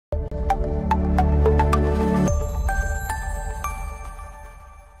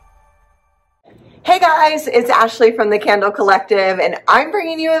guys, it's Ashley from the Candle Collective, and I'm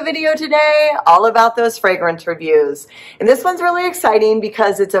bringing you a video today all about those fragrance reviews. And this one's really exciting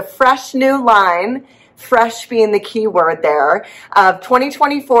because it's a fresh new line, fresh being the key word there, of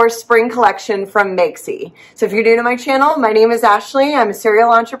 2024 spring collection from Makesy. So if you're new to my channel, my name is Ashley. I'm a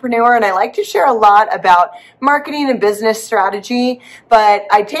serial entrepreneur and I like to share a lot about marketing and business strategy, but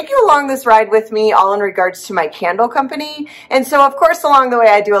I take you along this ride with me all in regards to my candle company. And so of course along the way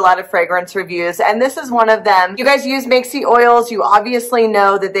I do a lot of fragrance reviews, and this is one of them. You guys use Makesy oils. You obviously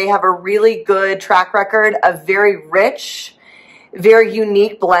know that they have a really good track record of very rich, very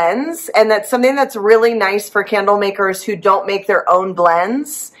unique blends, and that's something that's really nice for candle makers who don't make their own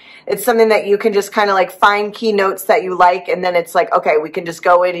blends. It's something that you can just kind of like find key notes that you like, and then it's like, okay, we can just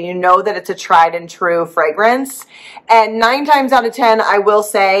go in and you know that it's a tried and true fragrance. And 9 times out of 10, I will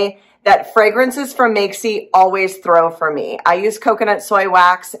say that fragrances from Makesy always throw for me. I use coconut soy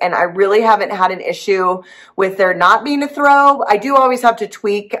wax, and I really haven't had an issue with there not being a throw. I do always have to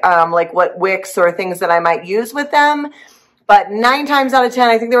tweak like what wicks or things that I might use with them. But 9 times out of 10,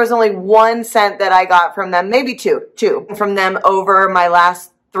 I think there was only 1 scent that I got from them, maybe two from them over my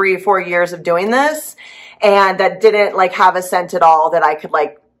last 3 or 4 years of doing this. And that didn't like have a scent at all that I could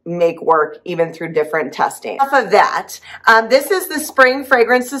like make work even through different testing. Enough of that. This is the Spring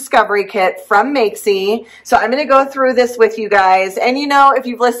Fragrance Discovery Kit from Makesy. So I'm going to go through this with you guys. And you know, if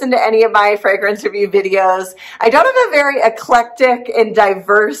you've listened to any of my fragrance review videos, I don't have a very eclectic and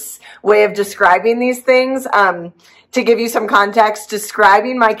diverse way of describing these things. To give you some context,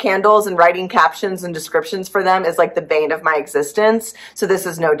 describing my candles and writing captions and descriptions for them is like the bane of my existence. So this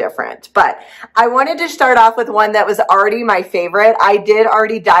is no different. But I wanted to start off with one that was already my favorite. I did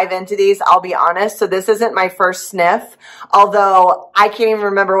already dive into these, I'll be honest. So this isn't my first sniff, although I can't even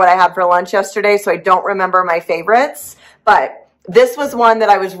remember what I had for lunch yesterday, so I don't remember my favorites. But this was one that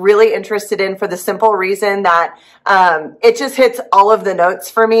I was really interested in for the simple reason that it just hits all of the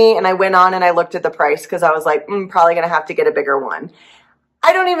notes for me. And I went on and I looked at the price because I was like, probably going to have to get a bigger one.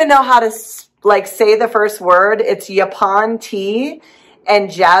 I don't even know how to like say the first word. It's Yapan tea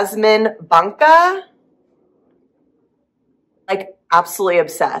and jasmine banka. Like absolutely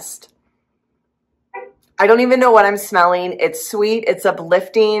obsessed. I don't even know what I'm smelling. It's sweet. It's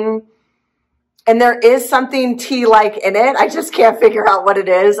uplifting. And there is something tea-like in it. I just can't figure out what it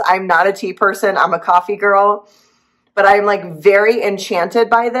is. I'm not a tea person. I'm a coffee girl. But I'm like very enchanted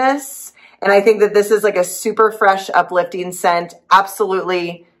by this. And I think that this is like a super fresh, uplifting scent.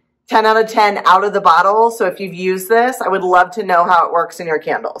 Absolutely 10 out of 10 out of the bottle. So if you've used this, I would love to know how it works in your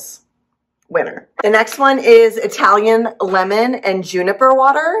candles. Winner. The next one is Italian lemon and juniper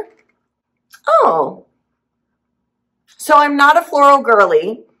water. Oh. So I'm not a floral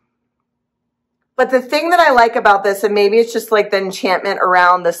girly. But the thing that I like about this, and maybe it's just like the enchantment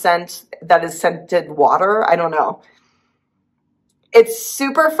around the scent that is scented water, I don't know. It's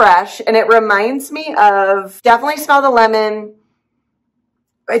super fresh, and it reminds me of, definitely smell the lemon.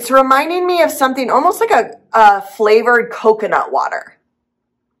 It's reminding me of something almost like a flavored coconut water,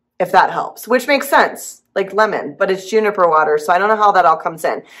 if that helps, which makes sense, like lemon, but it's juniper water, so I don't know how that all comes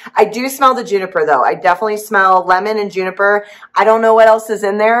in. I do smell the juniper, though. I definitely smell lemon and juniper. I don't know what else is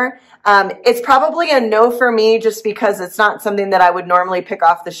in there. It's probably a no for me just because it's not something that I would normally pick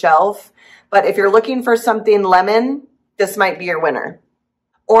off the shelf. But if you're looking for something lemon, this might be your winner.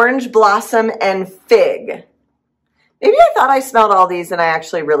 Orange blossom and fig. Maybe I thought I smelled all these and I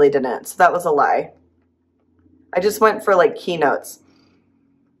actually really didn't. So that was a lie. I just went for like keynotes.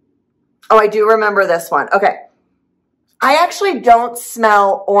 Oh, I do remember this one. Okay. I actually don't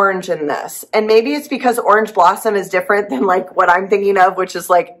smell orange in this. And maybe it's because orange blossom is different than like what I'm thinking of, which is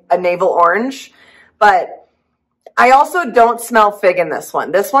like a navel orange. But I also don't smell fig in this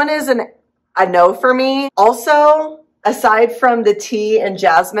one. This one is a no for me. Also, aside from the tea and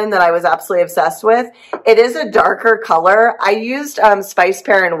jasmine that I was absolutely obsessed with, it is a darker color. I used spice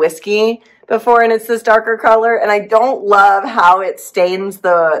pear and whiskey before, and it's this darker color, and I don't love how it stains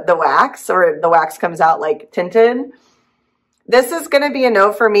the wax, or the wax comes out like tinted. This is going to be a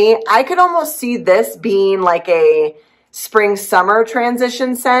no for me. I could almost see this being like a spring-summer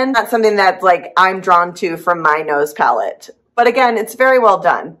transition scent. Not something that like I'm drawn to from my nose palette. But again, it's very well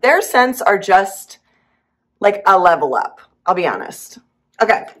done. Their scents are just like a level up, I'll be honest.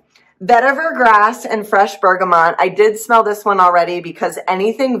 Okay, vetiver grass and fresh bergamot. I did smell this one already because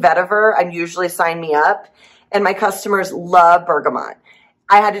anything vetiver, I'm usually sign me up. And my customers love bergamot.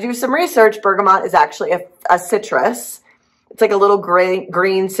 I had to do some research. Bergamot is actually a citrus. It's like a little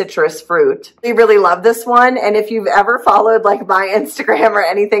green citrus fruit. We really love this one. And if you've ever followed like my Instagram or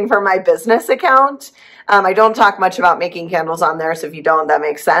anything from my business account, I don't talk much about making candles on there. So if you don't, that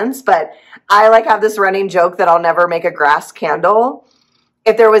makes sense. But I like have this running joke that I'll never make a grass candle.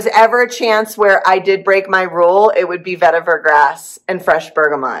 If there was ever a chance where I did break my rule, it would be vetiver grass and fresh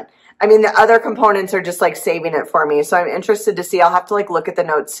bergamot. I mean, the other components are just like saving it for me. So I'm interested to see. I'll have to like look at the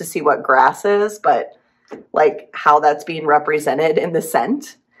notes to see what grass is, but like how that's being represented in the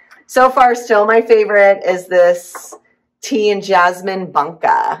scent. So far, still my favorite is this tea and jasmine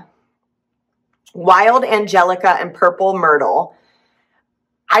bunca. Wild angelica and purple myrtle.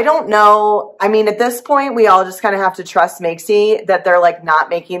 I don't know. I mean, at this point, we all just kind of have to trust Makesy that they're like not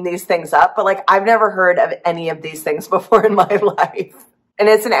making these things up. But like, I've never heard of any of these things before in my life. And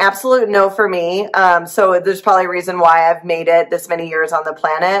it's an absolute no for me. So there's probably a reason why I've made it this many years on the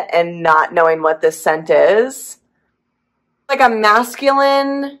planet and not knowing what this scent is. Like a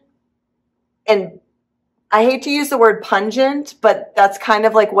masculine, and I hate to use the word pungent, but that's kind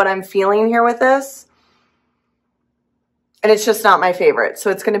of like what I'm feeling here with this. And it's just not my favorite. So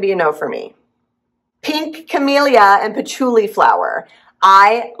it's going to be a no for me. Pink camellia and patchouli flower.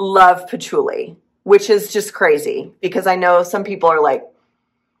 I love patchouli, which is just crazy because I know some people are like,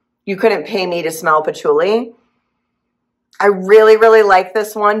 you couldn't pay me to smell patchouli. I really, really like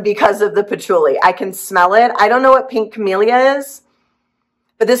this one because of the patchouli. I can smell it. I don't know what pink camellia is,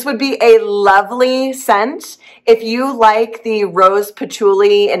 but this would be a lovely scent. If you like the rose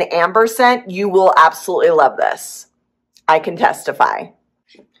patchouli and amber scent, you will absolutely love this. I can testify.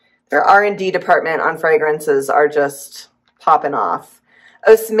 Their R&D department on fragrances are just popping off.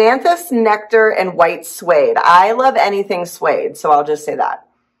 Osmanthus nectar and white suede. I love anything suede, so I'll just say that.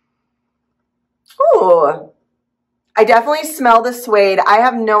 Ooh, I definitely smell the suede. I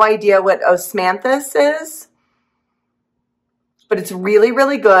have no idea what osmanthus is, but it's really,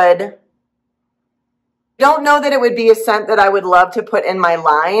 really good. I don't know that it would be a scent that I would love to put in my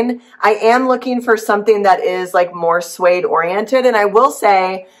line. I am looking for something that is like more suede oriented. And I will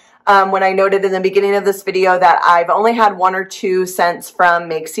say, when I noted in the beginning of this video that I've only had 1 or 2 scents from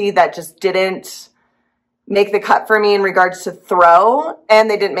Makesy that just didn't make the cut for me in regards to throw, and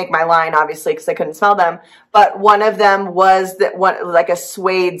they didn't make my line obviously because I couldn't smell them, but one of them was that one like a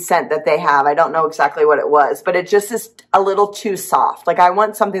suede scent that they have. I don't know exactly what it was, but it just is a little too soft. Like I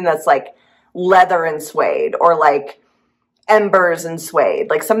want something that's like leather and suede, or like embers and suede,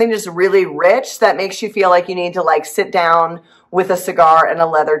 like something just really rich that makes you feel like you need to like sit down with a cigar and a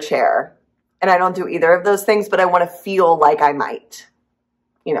leather chair. And I don't do either of those things, but I want to feel like I might.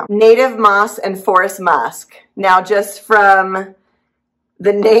 You know, native moss and forest musk. Now, just from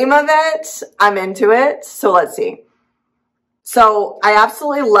the name of it, I'm into it. So let's see. So I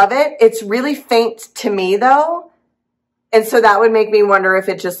absolutely love it. It's really faint to me though. And so that would make me wonder if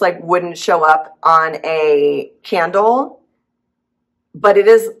it just like wouldn't show up on a candle, but it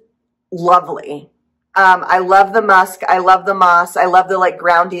is lovely. I love the musk. I love the moss. I love the like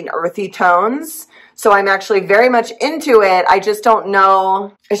grounding earthy tones. So I'm actually very much into it. I just don't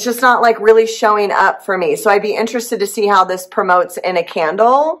know. It's just not like really showing up for me. So I'd be interested to see how this promotes in a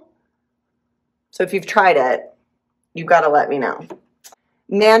candle. So if you've tried it, you've got to let me know.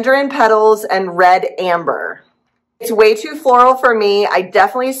 Mandarin petals and red amber. It's way too floral for me. I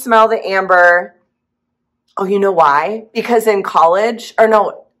definitely smell the amber. Oh, you know why? Because in college, or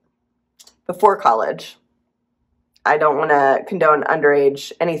no, before college, I don't want to condone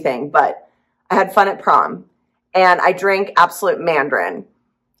underage anything, but I had fun at prom and I drank Absolute Mandarin,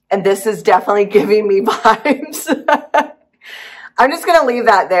 and this is definitely giving me vibes. I'm just going to leave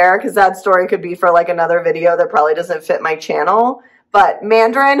that there because that story could be for like another video that probably doesn't fit my channel. But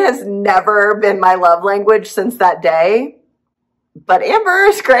Mandarin has never been my love language since that day. But amber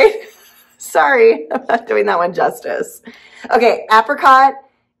is great. Sorry, I'm not doing that one justice. Okay, apricot,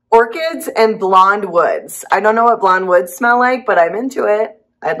 orchids, and blonde woods. I don't know what blonde woods smell like, but I'm into it.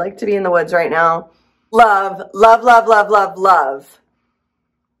 I'd like to be in the woods right now. Love, love, love, love, love, love.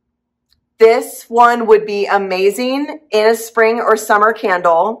 This one would be amazing in a spring or summer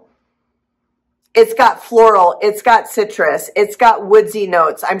candle. It's got floral, it's got citrus, it's got woodsy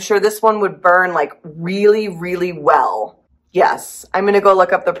notes. I'm sure this one would burn like really, really well. Yes, I'm going to go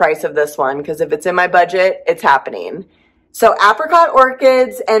look up the price of this one because if it's in my budget, it's happening. So apricot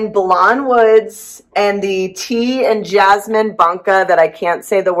orchids and blonde woods and the tea and jasmine bunca that I can't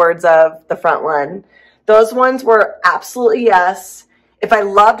say the words of, the front one. Those ones were absolutely yes. If I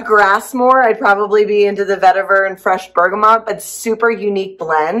loved grass more, I'd probably be into the vetiver and fresh bergamot, but super unique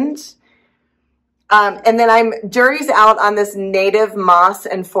blend. And then I'm jury's out on this native moss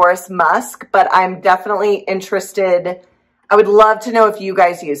and forest musk, but I'm definitely interested. I would love to know if you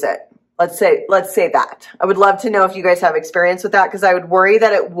guys use it. Let's say that. I would love to know if you guys have experience with that because I would worry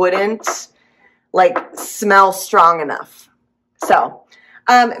that it wouldn't like smell strong enough. So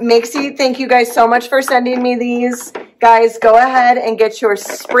Makesy, thank you guys so much for sending me these. Guys, go ahead and get your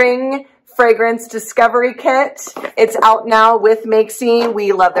spring fragrance discovery kit. It's out now with Makesy.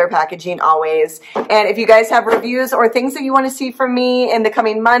 We love their packaging always. And if you guys have reviews or things that you want to see from me in the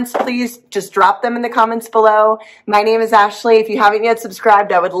coming months, please just drop them in the comments below. My name is Ashley. If you haven't yet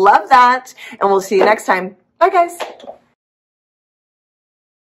subscribed, I would love that. And we'll see you next time. Bye, guys.